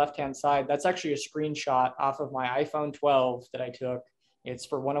pictures on the left-hand side, that's actually a screenshot off of my iPhone 12 that I took. It's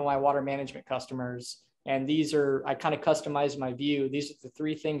for one of my water management customers. And I kind of customized my view. These are the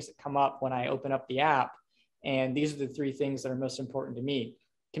 3 things that come up when I open up the app. And these are the 3 things that are most important to me.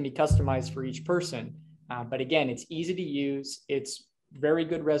 It can be customized for each person. But again, it's easy to use. It's very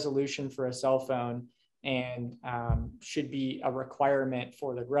good resolution for a cell phone, and should be a requirement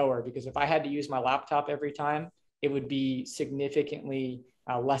for the grower, because if I had to use my laptop every time, it would be significantly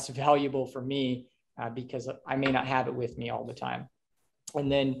less valuable for me because I may not have it with me all the time. And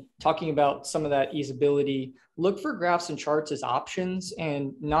then talking about some of that easeability, look for graphs and charts as options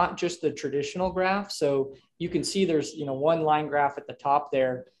and not just the traditional graph. So you can see there's one line graph at the top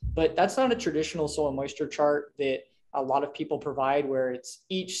there, but that's not a traditional soil moisture chart that a lot of people provide, where it's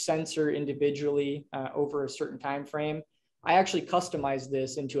each sensor individually over a certain time frame. I actually customize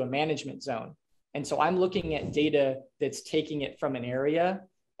this into a management zone. And so I'm looking at data that's taking it from an area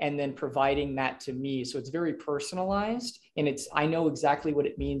and then providing that to me. So it's very personalized, and I know exactly what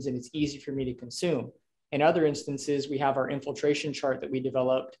it means, and it's easy for me to consume. In other instances, we have our infiltration chart that we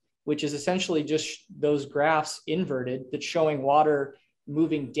developed, which is essentially just those graphs inverted that's showing water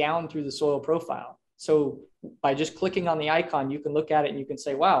moving down through the soil profile. So by just clicking on the icon, you can look at it and you can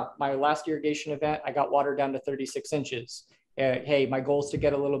say, wow, my last irrigation event, I got water down to 36 inches. Hey, my goal is to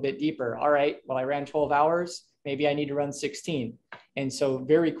get a little bit deeper. All right, well, I ran 12 hours. Maybe I need to run 16. And so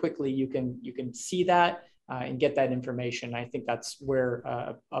very quickly you can see that and get that information. I think that's where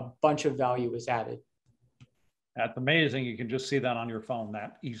a bunch of value is added. That's amazing. You can just see that on your phone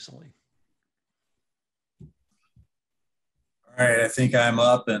that easily. All right, I think I'm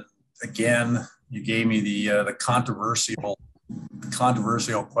up, and again, you gave me the controversial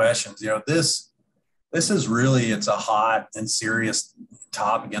questions. You know, this is really, it's a hot and serious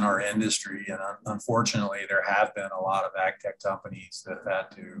topic in our industry, and unfortunately, there have been a lot of AgTech companies that have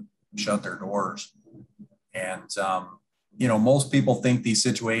had to shut their doors. And you know, most people think these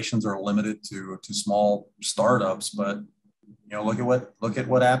situations are limited to small startups, but you know, look at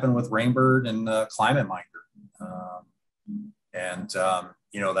what happened with Rainbird and Climate Minder.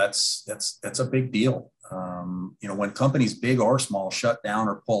 You know, that's a big deal. You know, when companies big or small shut down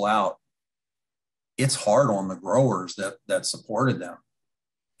or pull out, it's hard on the growers that supported them.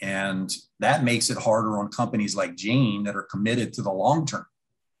 And that makes it harder on companies like Jane that are committed to the long term.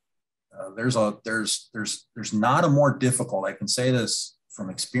 There's not a more difficult, I can say this from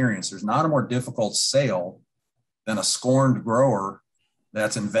experience, there's not a more difficult sale than a scorned grower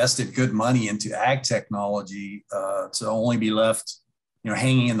that's invested good money into ag technology to only be left, you know,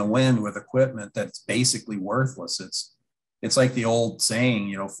 hanging in the wind with equipment that's basically worthless. It's like the old saying,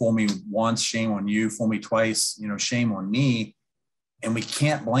 you know, fool me once, shame on you, fool me twice, you know, shame on me. And we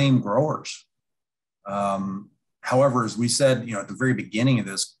can't blame growers. However, as we said, you know, at the very beginning of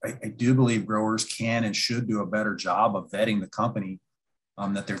this, I do believe growers can and should do a better job of vetting the company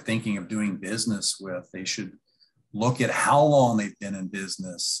that they're thinking of doing business with. They should look at how long they've been in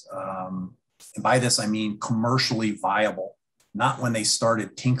business. And by this, I mean commercially viable, not when they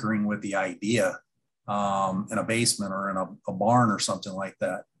started tinkering with the idea in a basement or in a barn or something like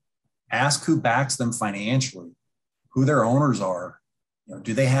that. Ask who backs them financially, who their owners are. You know,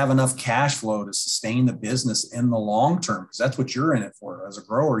 do they have enough cash flow to sustain the business in the long term? Because that's what you're in it for. As a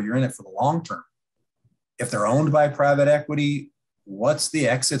grower, you're in it for the long term. If they're owned by private equity, what's the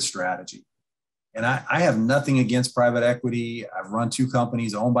exit strategy? And I have nothing against private equity. I've run 2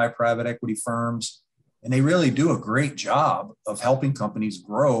 companies owned by private equity firms, and they really do a great job of helping companies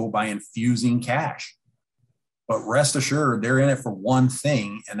grow by infusing cash. But rest assured, they're in it for one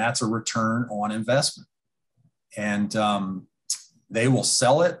thing, and that's a return on investment. And they will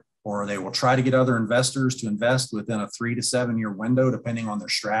sell it, or they will try to get other investors to invest within a 3 to 7 year window, depending on their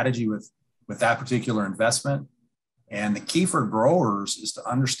strategy with that particular investment. And the key for growers is to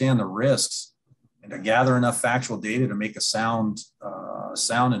understand the risks and to gather enough factual data to make a sound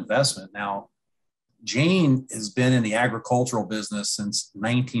investment. Now, Jane has been in the agricultural business since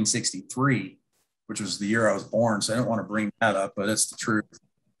 1963, which was the year I was born. So I don't want to bring that up, but it's the truth.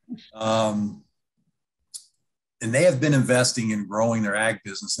 And they have been investing in growing their ag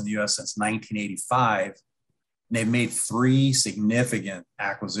business in the U.S. since 1985. And they've made 3 significant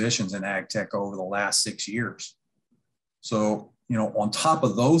acquisitions in ag tech over the last 6 years. So, you know, on top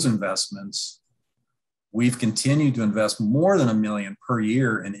of those investments, we've continued to invest more than $1 million per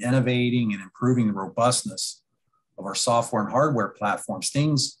year in innovating and improving the robustness of our software and hardware platforms.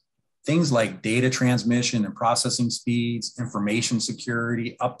 Things like data transmission and processing speeds, information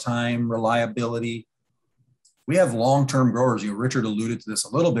security, uptime, reliability. We have long-term growers. You know, Richard alluded to this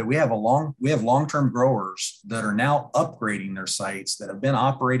a little bit. We have long-term growers that are now upgrading their sites that have been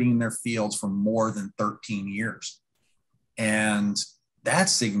operating in their fields for more than 13 years. And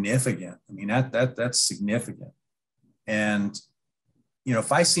that's significant. I mean, that's significant. And, you know,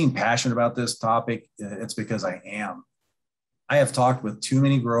 if I seem passionate about this topic, it's because I am. I have talked with too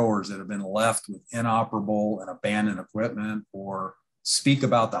many growers that have been left with inoperable and abandoned equipment, or speak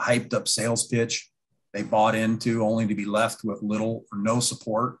about the hyped up sales pitch they bought into only to be left with little or no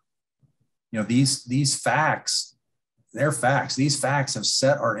support. You know, these facts, they're facts. These facts have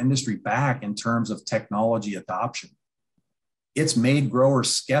set our industry back in terms of technology adoption. It's made growers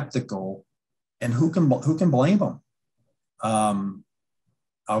skeptical, and who can blame them?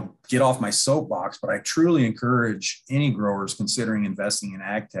 I'll get off my soapbox, but I truly encourage any growers considering investing in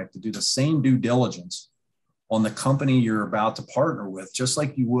ag tech to do the same due diligence on the company you're about to partner with, just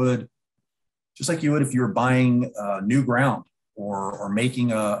like you would if you were buying new ground or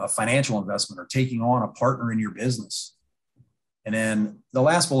making a financial investment or taking on a partner in your business. And then the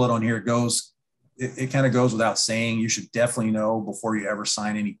last bullet on here goes, it kind of goes without saying, you should definitely know before you ever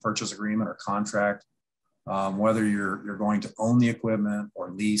sign any purchase agreement or contract, whether you're going to own the equipment or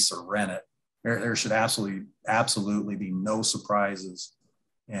lease or rent it. There should absolutely be no surprises,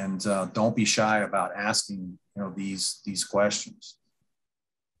 and don't be shy about asking, you know, these questions.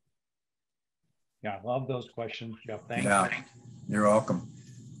 Yeah, I love those questions, Jeff. Thank you. You're welcome.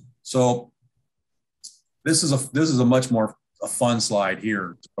 So this is a much more a fun slide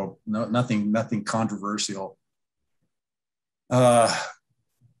here. So nothing controversial.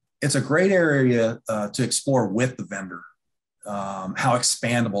 it's a great area to explore with the vendor. How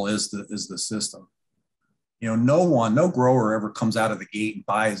expandable is the system? No grower ever comes out of the gate and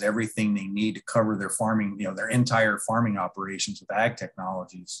buys everything they need to cover their farming, their entire farming operations with ag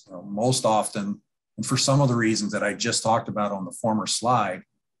technologies. Most often, and for some of the reasons that I just talked about on the former slide,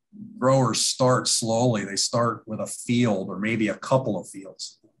 growers start slowly. They start with a field or maybe a couple of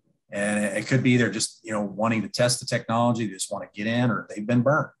fields. And it could be they're just, wanting to test the technology, they just want to get in, or they've been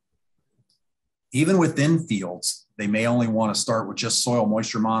burned. Even within fields, they may only want to start with just soil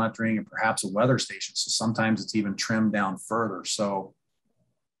moisture monitoring and perhaps a weather station. So sometimes it's even trimmed down further. So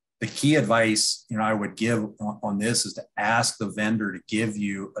the key advice, I would give on this is to ask the vendor to give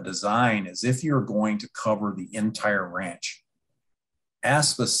you a design as if you're going to cover the entire ranch.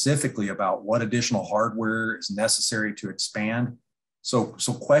 Ask specifically about what additional hardware is necessary to expand. So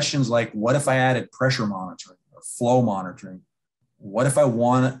questions like, what if I added pressure monitoring or flow monitoring? What if I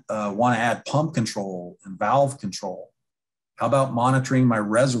want to add pump control and valve control? How about monitoring my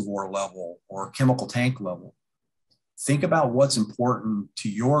reservoir level or chemical tank level? Think about what's important to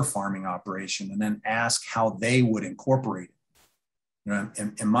your farming operation and then ask how they would incorporate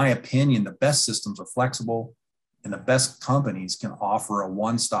it. In my opinion, the best systems are flexible and the best companies can offer a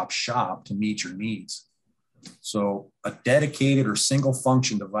one-stop shop to meet your needs. So a dedicated or single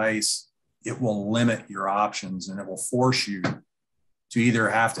function device, it will limit your options and it will force you to either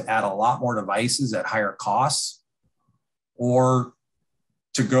have to add a lot more devices at higher costs or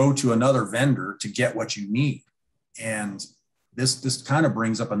to go to another vendor to get what you need. And this kind of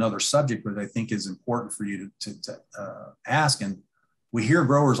brings up another subject that I think is important for you to ask. And we hear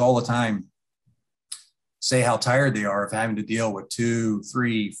growers all the time say how tired they are of having to deal with 2,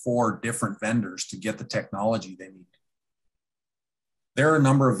 3, 4 different vendors to get the technology they need. There are a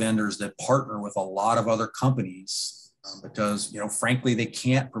number of vendors that partner with a lot of other companies because, frankly, they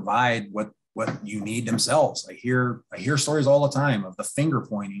can't provide what you need themselves. I hear stories all the time of the finger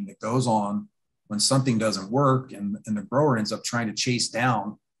pointing that goes on when something doesn't work, and the grower ends up trying to chase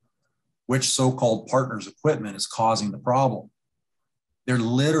down which so-called partner's equipment is causing the problem. They're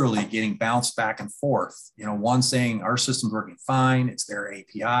literally getting bounced back and forth. One saying our system's working fine, it's their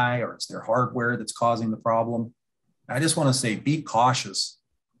API or it's their hardware that's causing the problem. I just want to say, be cautious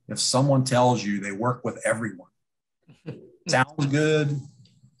if someone tells you they work with everyone. Sounds good.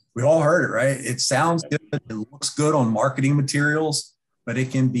 We all heard it, right? It sounds good. It looks good on marketing materials, but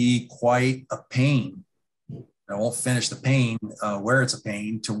it can be quite a pain. I won't finish the pain where it's a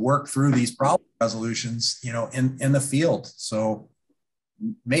pain to work through these problem resolutions, in the field. So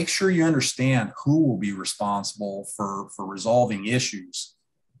make sure you understand who will be responsible for resolving issues.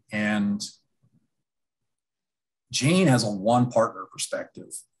 And Jane has a one partner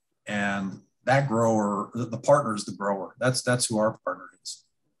perspective, and that grower, the partner is the grower. That's who our partner is.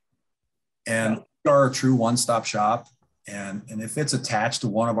 And we are a true one-stop shop. And if it's attached to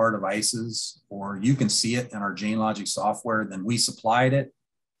one of our devices, or you can see it in our Jane Logic software, then we supplied it,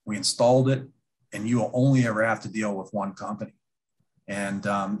 we installed it, and you will only ever have to deal with one company. And,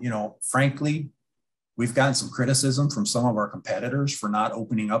 frankly, we've gotten some criticism from some of our competitors for not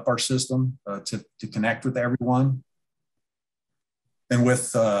opening up our system to connect with everyone. And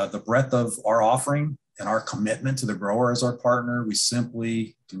with the breadth of our offering and our commitment to the grower as our partner, we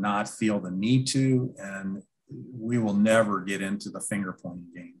simply do not feel the need to, and we will never get into the finger pointing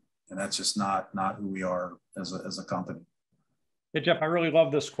game. And that's just not who we are as a company. Hey, Jeff, I really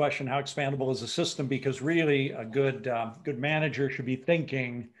love this question. How expandable is the system? Because really a good manager should be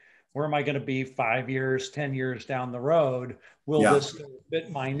thinking, where am I going to be 5 years, 10 years down the road? Will this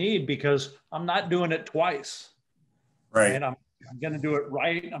fit my need? Because I'm not doing it twice. Right. And I'm going to do it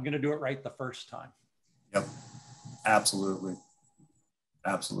right. I'm going to do it right the first time. Yep. Absolutely.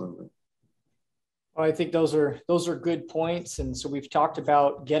 Absolutely. Well, I think those are good points. And so we've talked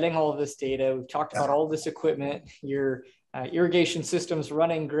about getting all of this data. We've talked about all this equipment. Your irrigation system's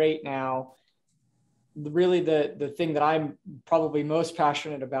running great now. Really, the thing that I'm probably most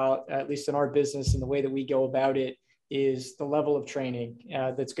passionate about, at least in our business and the way that we go about it, is the level of training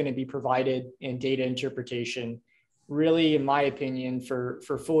that's going to be provided in data interpretation. Really, in my opinion, for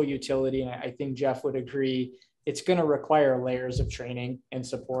full utility, and I think Jeff would agree, it's going to require layers of training and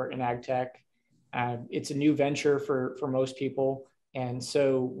support in AgTech. It's a new venture for most people. And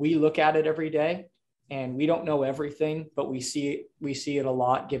so we look at it every day, and we don't know everything, but we see it a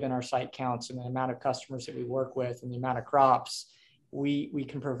lot given our site counts and the amount of customers that we work with and the amount of crops. We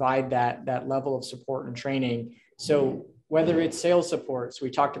can provide that level of support and training. So whether it's sales support, so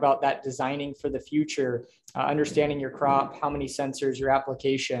we talked about that designing for the future, understanding your crop, how many sensors, your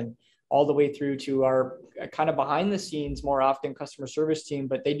application, all the way through to our kind of behind the scenes, more often customer service team,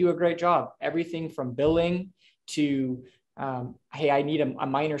 but they do a great job. Everything from billing to, hey, I need a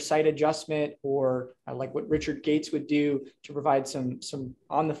minor site adjustment, or like what Richard Gates would do to provide some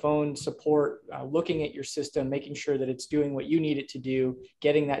on the phone support, looking at your system, making sure that it's doing what you need it to do,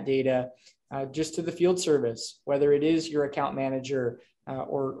 getting that data, just to the field service, whether it is your account manager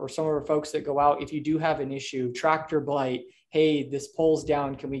or some of our folks that go out. If you do have an issue, tractor blight, hey, this pole's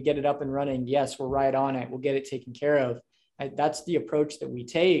down, can we get it up and running? Yes, we're right on it. We'll get it taken care of. That's the approach that we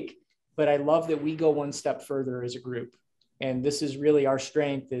take. But I love that we go one step further as a group. And this is really our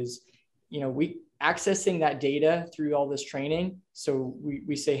strength is, we accessing that data through all this training. So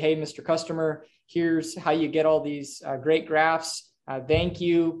we say, hey, Mr. Customer, here's how you get all these great graphs. Thank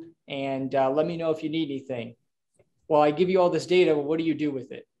you. And let me know if you need anything. Well, I give you all this data. Well, what do you do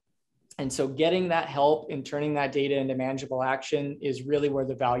with it? And so getting that help and turning that data into manageable action is really where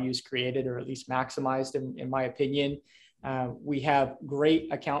the value is created, or at least maximized, in my opinion. We have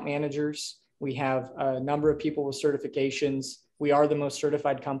great account managers. We have a number of people with certifications. We are the most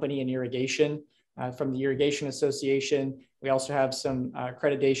certified company in irrigation from the Irrigation Association. We also have some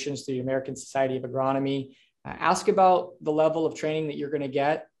accreditations through the American Society of Agronomy. Ask about the level of training that you're going to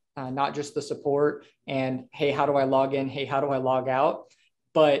get, not just the support and, hey, how do I log in? Hey, how do I log out?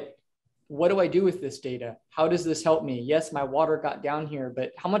 But what do I do with this data? How does this help me? Yes, my water got down here,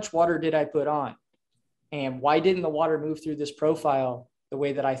 but how much water did I put on? And why didn't the water move through this profile the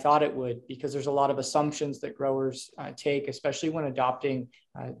way that I thought it would? Because there's a lot of assumptions that growers take, especially when adopting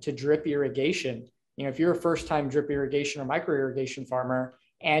to drip irrigation. If you're a first-time drip irrigation or micro irrigation farmer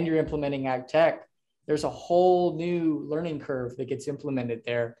and you're implementing AgTech, there's a whole new learning curve that gets implemented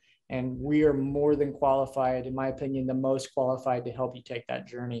there. And we are more than qualified, in my opinion, the most qualified to help you take that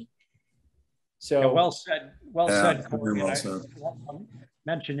journey. So yeah, well said. Well said, Cory. Well said. I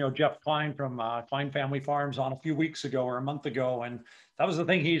mentioned, Jeff Klein from Klein Family Farms on a few weeks ago or a month ago, and that was the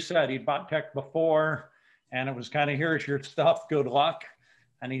thing he said. He'd bought tech before, and it was kind of, here's your stuff, good luck.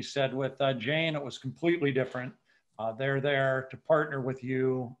 And he said with Jane, it was completely different. They're there to partner with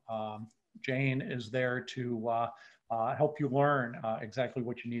you. Jane is there to help you learn exactly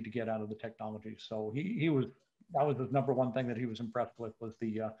what you need to get out of the technology. So that was the number one thing that he was impressed with, was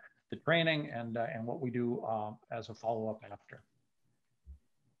the training and what we do as a follow-up after.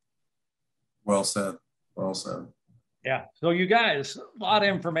 Well said. Well said. Yeah. So you guys, a lot of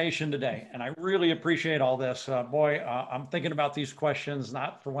information today, and I really appreciate all this. I'm thinking about these questions,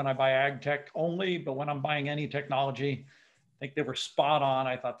 not for when I buy AgTech only, but when I'm buying any technology. I think they were spot on.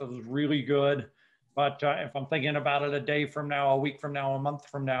 I thought that was really good. But if I'm thinking about it a day from now, a week from now, a month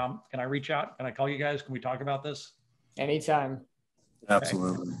from now, can I reach out? Can I call you guys? Can we talk about this? Anytime.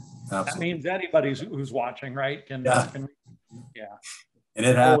 Absolutely. Okay. Absolutely. That means anybody who's watching, right? Yeah. Yeah. And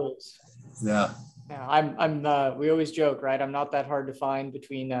it happens. Yeah. Yeah, we always joke, right? I'm not that hard to find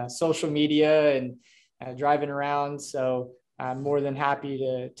between social media and driving around. So I'm more than happy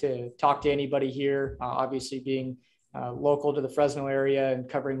to talk to anybody here, obviously being local to the Fresno area and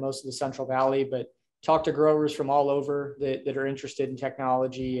covering most of the Central Valley, but talk to growers from all over that are interested in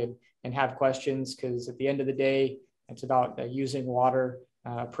technology and have questions, because at the end of the day, it's about using water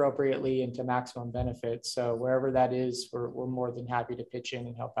appropriately and to maximum benefit. So wherever that is, we're more than happy to pitch in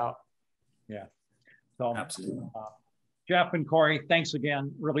and help out. Yeah. So, absolutely. Jeff and Cory, thanks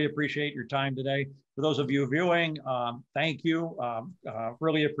again. Really appreciate your time today. For those of you viewing, thank you.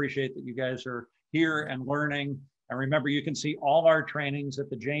 Really appreciate that you guys are here and learning. And remember, you can see all our trainings at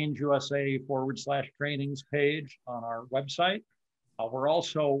the Janes USA /trainings page on our website. We're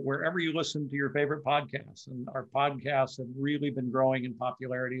also wherever you listen to your favorite podcasts, and our podcasts have really been growing in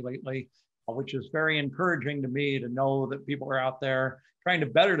popularity lately, which is very encouraging to me to know that people are out there trying to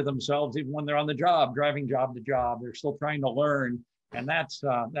better themselves, even when they're on the job, driving job to job. They're still trying to learn, and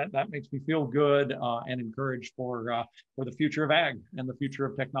that makes me feel good and encouraged for the future of ag and the future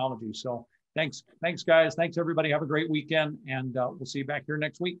of technology. So thanks guys. Thanks everybody. Have a great weekend, and we'll see you back here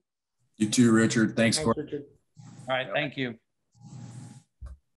next week. You too, Richard. Thanks, Cory. Richard. All right. Thank you.